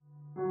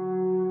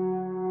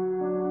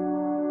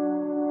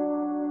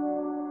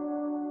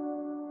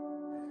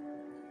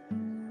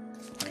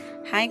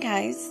Hi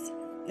guys,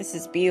 this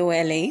is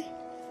BOLA.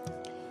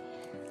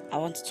 I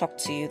want to talk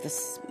to you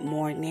this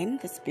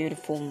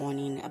beautiful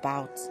morning,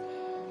 about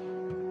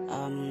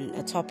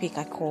a topic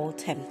I call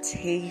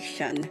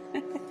temptation.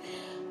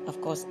 Of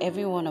course,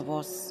 every one of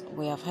us,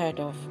 we have heard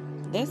of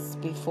this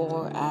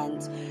before,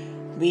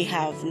 and we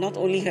have not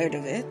only heard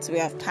of it, we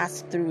have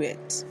passed through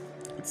it.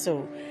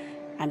 So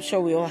I'm sure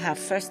we all have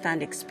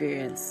first-hand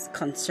experience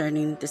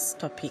concerning this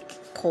topic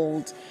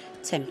called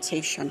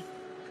temptation.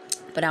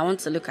 But I want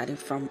to look at it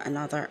from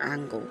another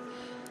angle.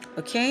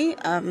 Okay,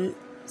 2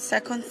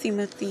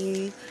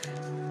 Timothy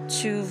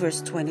 2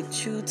 verse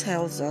 22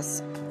 tells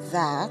us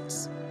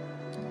that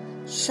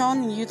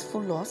shun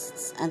youthful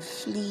lusts and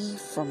flee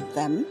from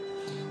them,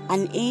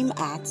 and aim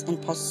at and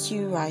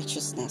pursue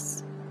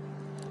righteousness,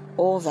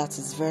 all that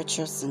is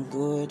virtuous and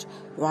good,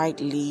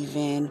 right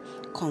living,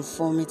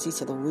 conformity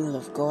to the will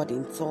of God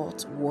in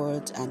thought,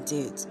 word, and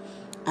deed,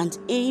 and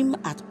aim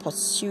at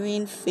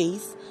pursuing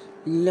faith,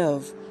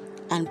 love,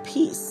 and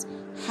peace,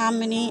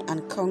 harmony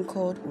and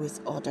concord with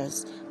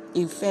others,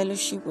 in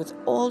fellowship with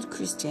all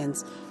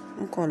Christians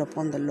who call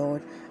upon the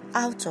Lord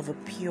out of a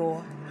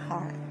pure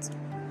heart.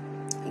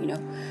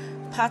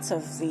 Part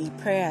of the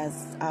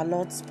prayers, our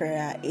Lord's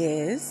Prayer,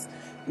 is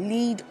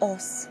lead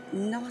us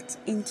not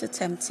into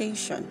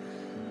temptation.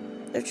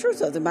 The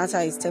truth of the matter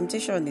is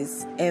temptation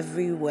is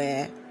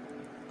everywhere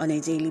on a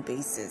daily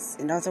basis.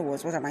 In other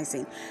words, what am I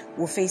saying?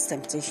 We'll face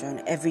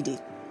temptation every day.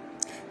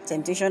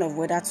 Temptation of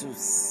whether to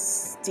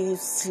still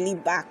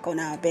sleep back on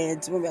our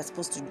beds when we are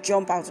supposed to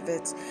jump out of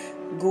it,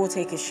 go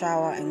take a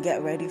shower and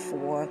get ready for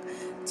work.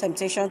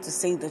 Temptation to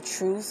say the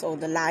truth or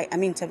the lie.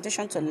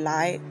 Temptation to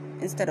lie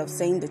instead of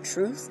saying the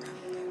truth.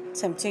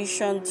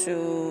 Temptation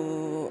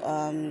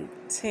to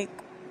take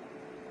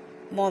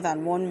more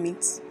than one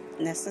meat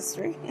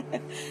necessary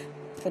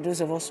for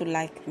those of us who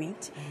like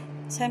meat.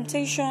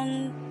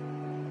 Temptation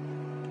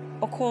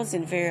occurs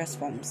in various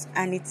forms,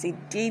 and it's a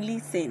daily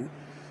thing.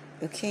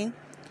 Okay?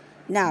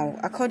 Now,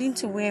 according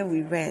to where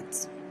we read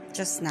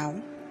just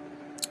now,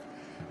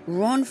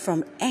 run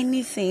from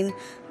anything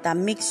that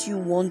makes you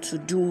want to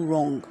do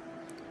wrong,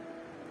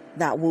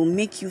 that will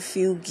make you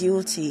feel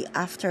guilty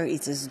after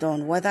it is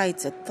done, whether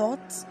it's a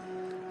thought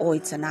or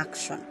it's an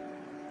action.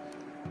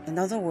 In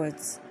other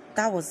words,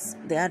 that was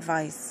the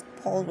advice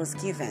Paul was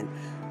given,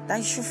 that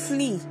you should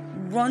flee,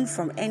 run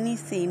from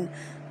anything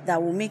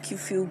that will make you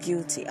feel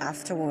guilty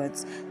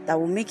afterwards, that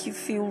will make you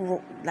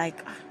feel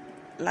like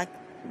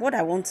what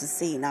I want to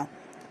say now.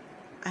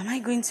 Am I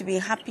going to be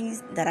happy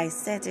that I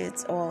said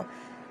it, or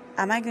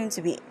am I going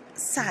to be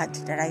sad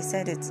that I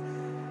said it?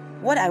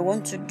 What I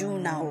want to do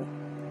now,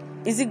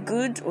 is it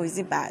good or is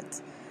it bad?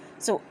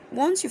 So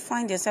once you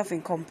find yourself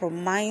in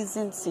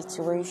compromising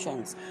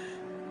situations,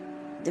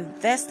 the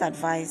best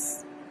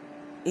advice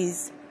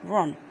is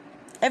run.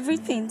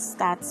 Everything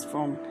starts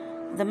from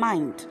the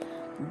mind.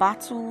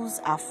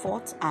 Battles are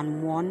fought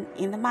and won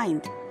in the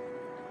mind.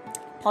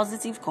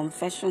 Positive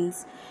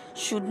confessions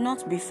should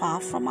not be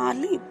far from our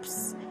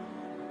lips.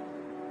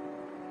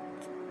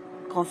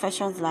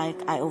 Confessions like,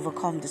 I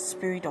overcome the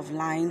spirit of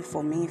lying.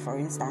 For me, for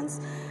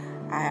instance,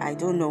 I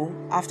don't know.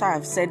 After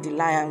I've said the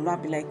lie, I will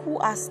not be like, who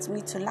asked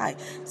me to lie?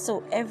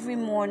 So every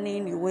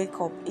morning you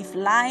wake up, if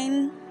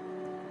lying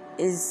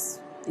is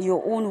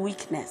your own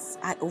weakness,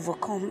 I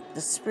overcome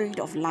the spirit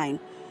of lying.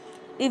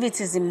 If it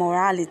is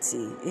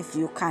immorality, if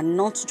you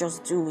cannot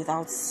just do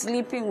without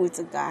sleeping with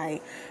a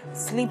guy,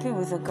 sleeping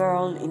with a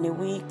girl in a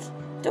week,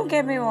 don't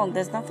get me wrong,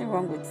 there's nothing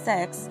wrong with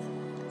sex.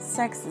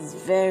 Sex is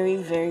very,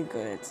 very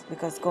good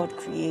because God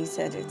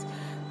created it.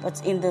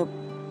 But in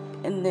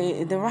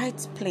the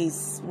right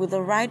place, with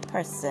the right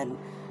person,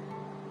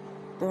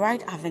 the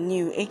right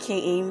avenue,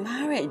 aka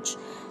marriage.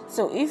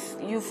 So if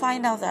you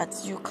find out that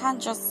you can't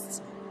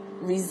just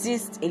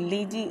resist a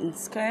lady in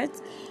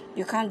skirts,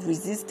 you can't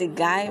resist a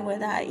guy,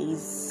 whether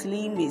he's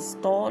slim, he's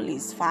tall,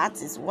 he's fat,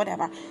 he's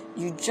whatever,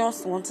 you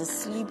just want to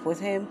sleep with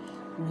him,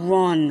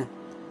 run.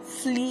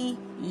 Flee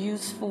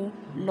youthful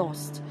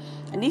lust.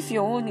 And if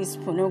your own is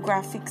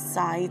pornographic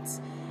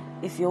sites,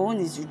 if your own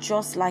is you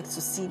just like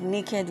to see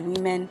naked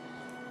women,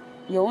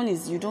 your own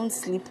is you don't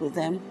sleep with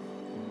them,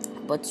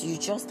 but you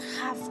just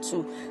have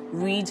to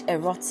read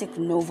erotic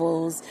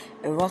novels,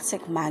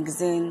 erotic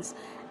magazines,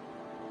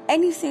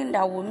 anything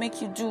that will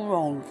make you do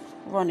wrong,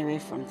 run away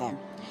from them.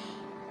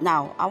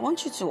 Now, I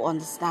want you to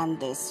understand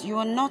this. You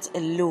are not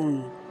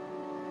alone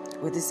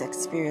with this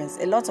experience.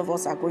 A lot of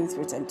us are going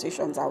through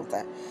temptations out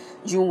there.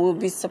 You will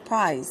be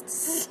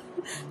surprised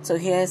to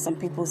hear some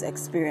people's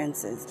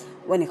experiences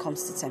when it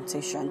comes to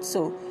temptation.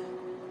 So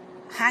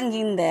hang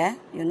in there.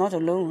 You're not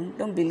alone.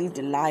 Don't believe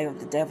the lie of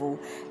the devil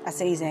that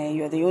says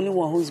you're the only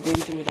one who's going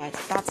through that.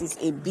 That is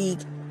a big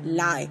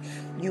lie.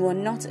 You are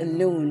not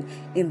alone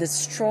in the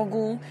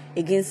struggle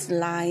against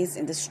lies,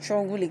 in the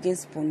struggle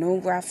against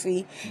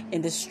pornography,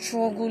 in the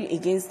struggle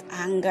against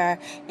anger,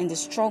 in the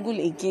struggle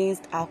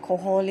against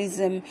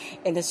alcoholism,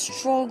 in the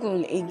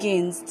struggle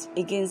against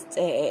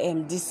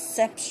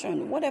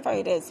deception, whatever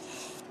it is.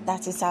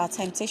 That is our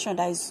temptation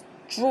that is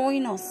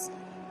drawing us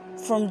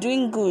from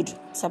doing good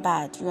to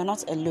bad. You are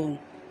not alone.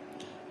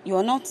 You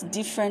are not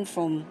different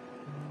from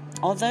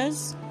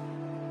others.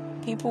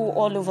 People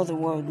all over the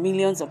world,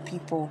 millions of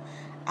people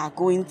are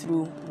going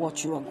through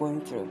what you are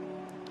going through.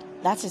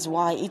 That is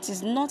why it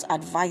is not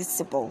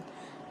advisable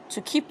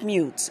to keep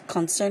mute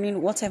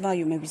concerning whatever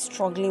you may be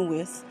struggling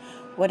with,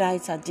 whether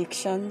it's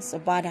addictions or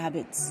bad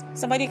habits.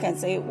 Somebody can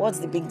say, what's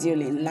the big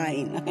deal in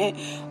lying?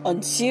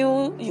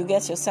 Until you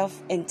get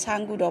yourself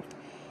entangled up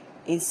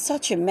in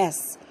such a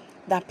mess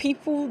that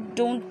people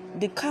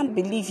they can't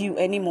believe you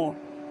anymore.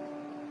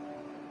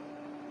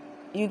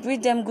 You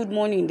greet them good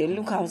morning, they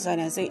look outside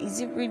and say, is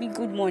it really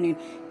good morning?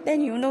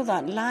 Then you know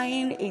that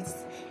lying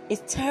is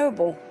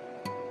terrible.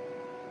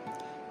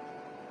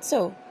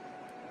 So,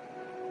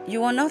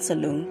 you are not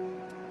alone.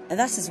 And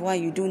that is why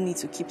you don't need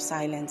to keep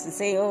silent and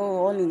say,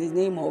 all in the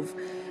name of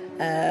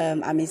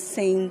I'm a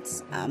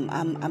saint,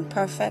 I'm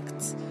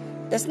perfect.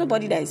 There's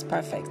nobody that is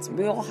perfect.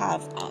 We all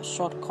have our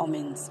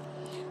shortcomings.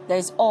 There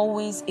is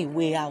always a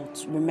way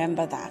out.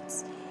 Remember that.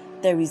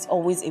 There is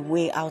always a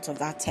way out of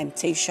that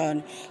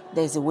temptation.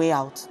 There's a way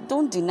out.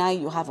 Don't deny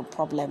you have a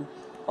problem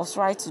or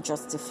try to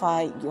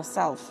justify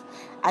yourself.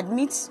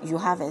 Admit you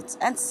have it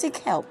and seek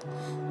help.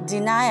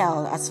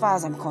 Denial, as far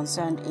as I'm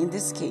concerned, in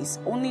this case,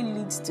 only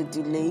leads to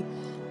delay,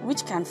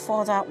 which can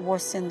further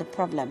worsen the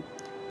problem.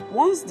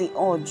 Once the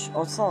urge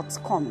or thought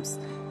comes,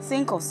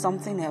 think of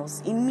something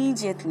else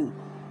immediately.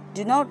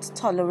 Do not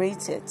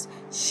tolerate it.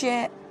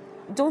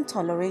 Don't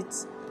tolerate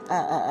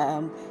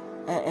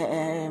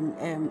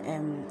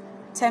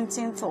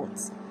tempting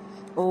thoughts.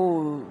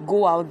 Oh,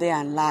 go out there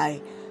and lie.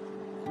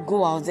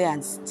 Go out there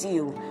and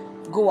steal.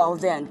 Go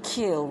out there and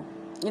kill.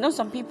 You know,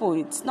 some people,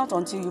 it's not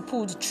until you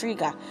pull the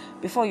trigger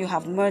before you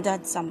have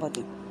murdered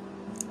somebody.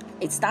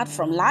 It starts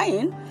from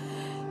lying.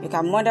 You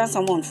can murder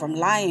someone from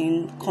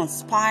lying,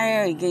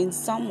 conspire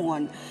against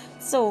someone.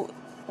 So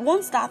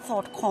once that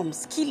thought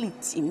comes, kill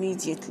it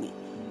immediately.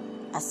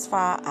 As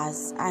far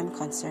as I'm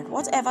concerned,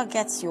 whatever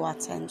gets your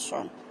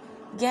attention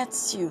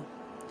gets you.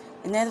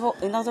 In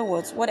other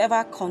words,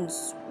 whatever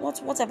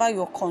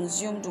you're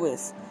consumed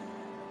with,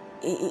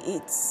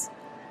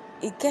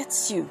 it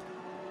gets you.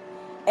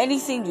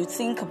 Anything you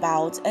think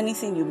about,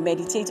 anything you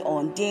meditate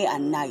on day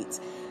and night,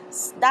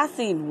 that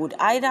thing would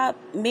either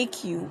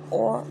make you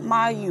or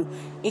mar you.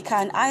 It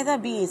can either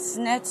be a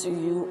snare to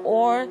you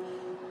or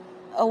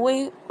a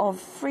way of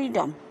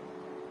freedom.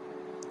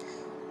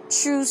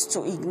 Choose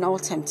to ignore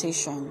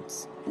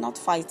temptations, not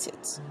fight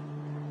it.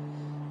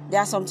 There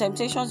are some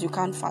temptations you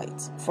can't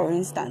fight. For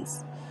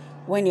instance,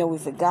 when you're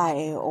with a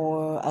guy,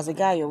 or as a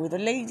guy you're with a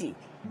lady,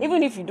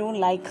 even if you don't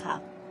like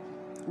her,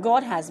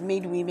 God has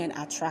made women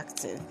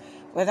attractive,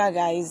 whether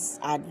guys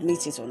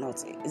admit it or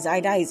not. It's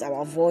either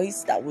our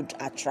voice that would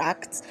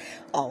attract,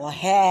 our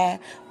hair,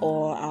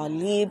 or our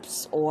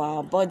lips, or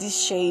our body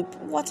shape,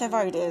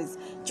 whatever it is,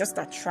 just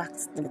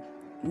attracts the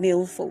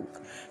male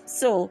folk.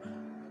 So,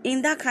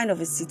 in that kind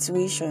of a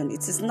situation,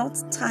 it is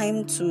not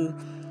time to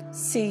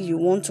say you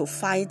want to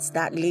fight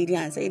that lady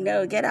and say,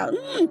 no, get out.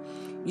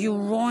 You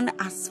run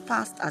as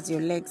fast as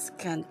your legs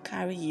can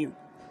carry you.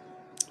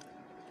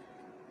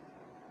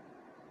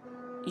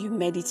 You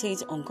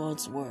meditate on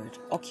God's word.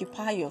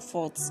 Occupy your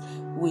thoughts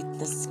with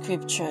the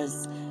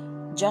scriptures.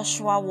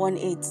 Joshua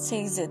 1:8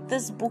 says that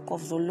this book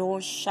of the law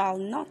shall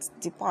not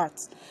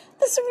depart.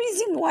 There's a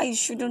reason why it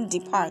shouldn't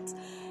depart.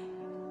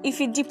 If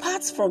it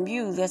departs from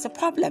you, there's a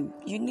problem.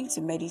 You need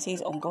to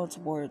meditate on God's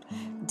word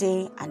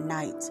day and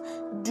night.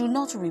 Do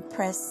not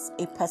repress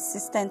a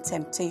persistent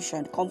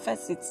temptation.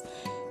 Confess it.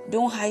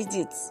 Don't hide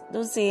it.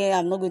 Don't say,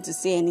 I'm not going to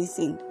say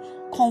anything.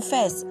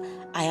 Confess,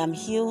 I am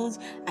healed,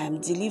 I am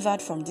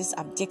delivered from this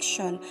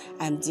addiction,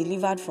 I am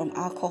delivered from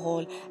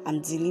alcohol,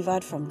 I'm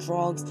delivered from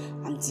drugs,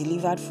 I'm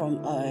delivered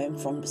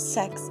from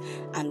sex,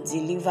 I'm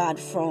delivered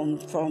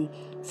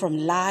from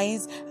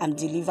lies, I'm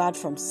delivered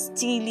from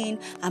stealing,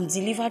 I'm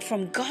delivered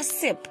from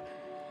gossip.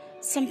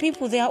 Some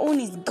people, their own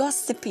is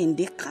gossiping.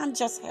 They can't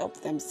just help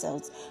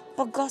themselves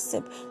but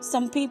gossip.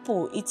 Some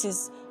people, it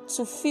is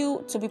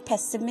to be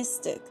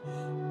pessimistic,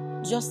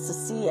 just to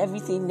see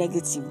everything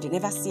negative. They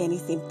never see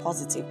anything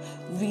positive.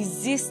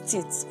 Resist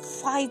it.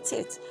 Fight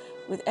it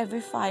with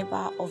every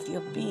fiber of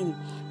your being.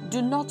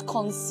 Do not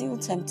conceal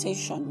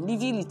temptation.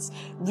 Reveal it.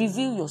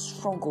 Reveal your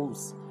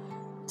struggles.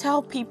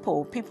 Tell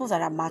people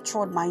that are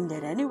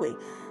matured-minded anyway,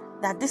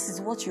 that this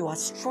is what you are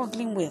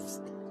struggling with.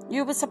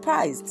 You'll be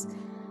surprised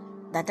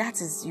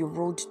that is your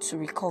road to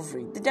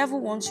recovery. The devil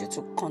wants you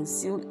to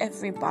conceal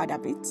every bad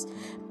habit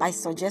by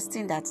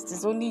suggesting that it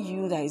is only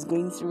you that is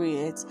going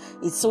through it.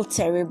 It's so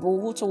terrible.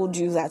 Who told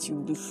you that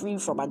you'll be free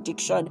from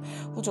addiction?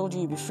 Who told you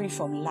you'll be free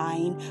from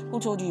lying?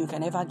 Who told you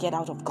can never get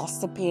out of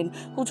gossiping?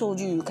 Who told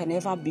you can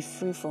never be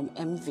free from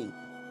envy?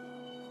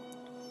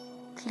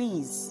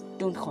 Please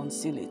don't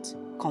conceal it.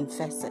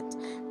 Confess it.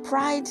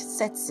 Pride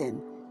sets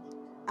in.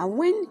 And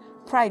when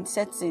pride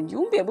sets in, you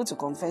won't be able to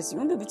confess. You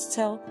won't be able to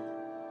tell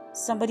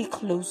somebody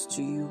close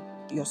to you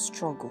your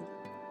struggle.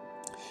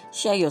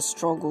 Share your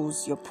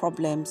struggles, your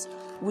problems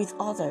with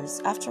others.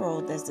 After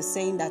all, there's the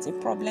saying that a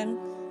problem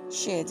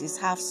shared is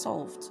half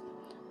solved.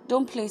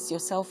 Don't place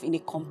yourself in a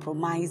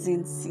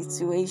compromising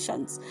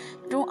situations.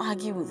 Don't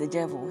argue with the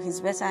devil.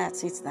 He's better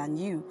at it than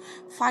you.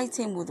 Fight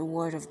him with the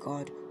word of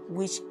God,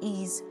 which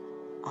is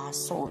our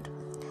sword.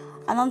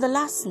 And on the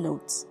last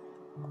note,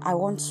 I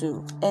want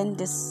to end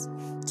this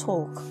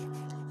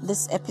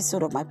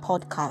episode of my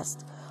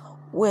podcast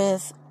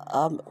with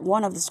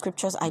one of the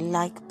scriptures I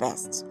like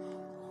best.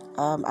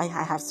 I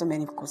have so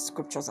many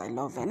scriptures I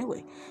love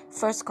anyway.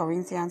 1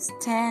 Corinthians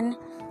 10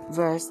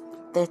 verse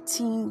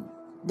 13,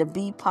 the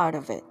B part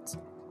of it.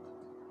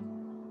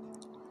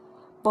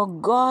 But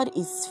God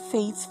is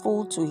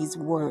faithful to his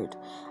word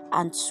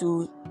and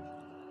to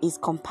his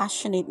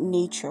compassionate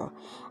nature,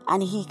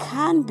 and he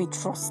can be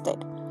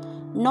trusted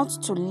not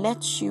to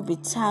let you be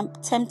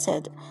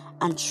tempted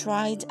and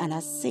tried and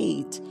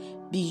assayed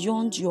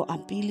beyond your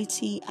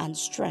ability and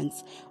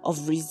strength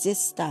of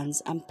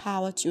resistance and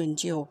power to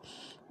endure.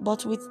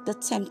 But with the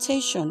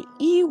temptation,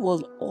 he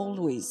will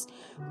always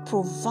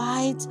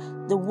provide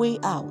the way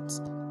out,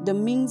 the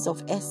means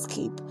of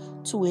escape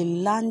to a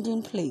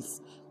landing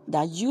place,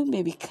 that you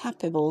may be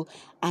capable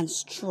and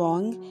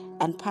strong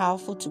and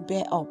powerful to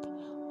bear up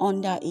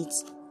under it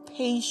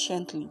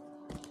patiently.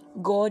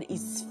 God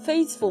is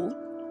faithful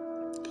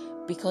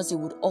because he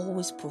would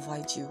always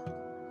provide you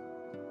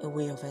a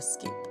way of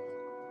escape.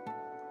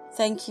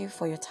 Thank you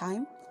for your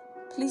time.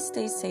 Please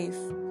stay safe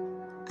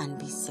and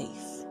be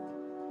safe.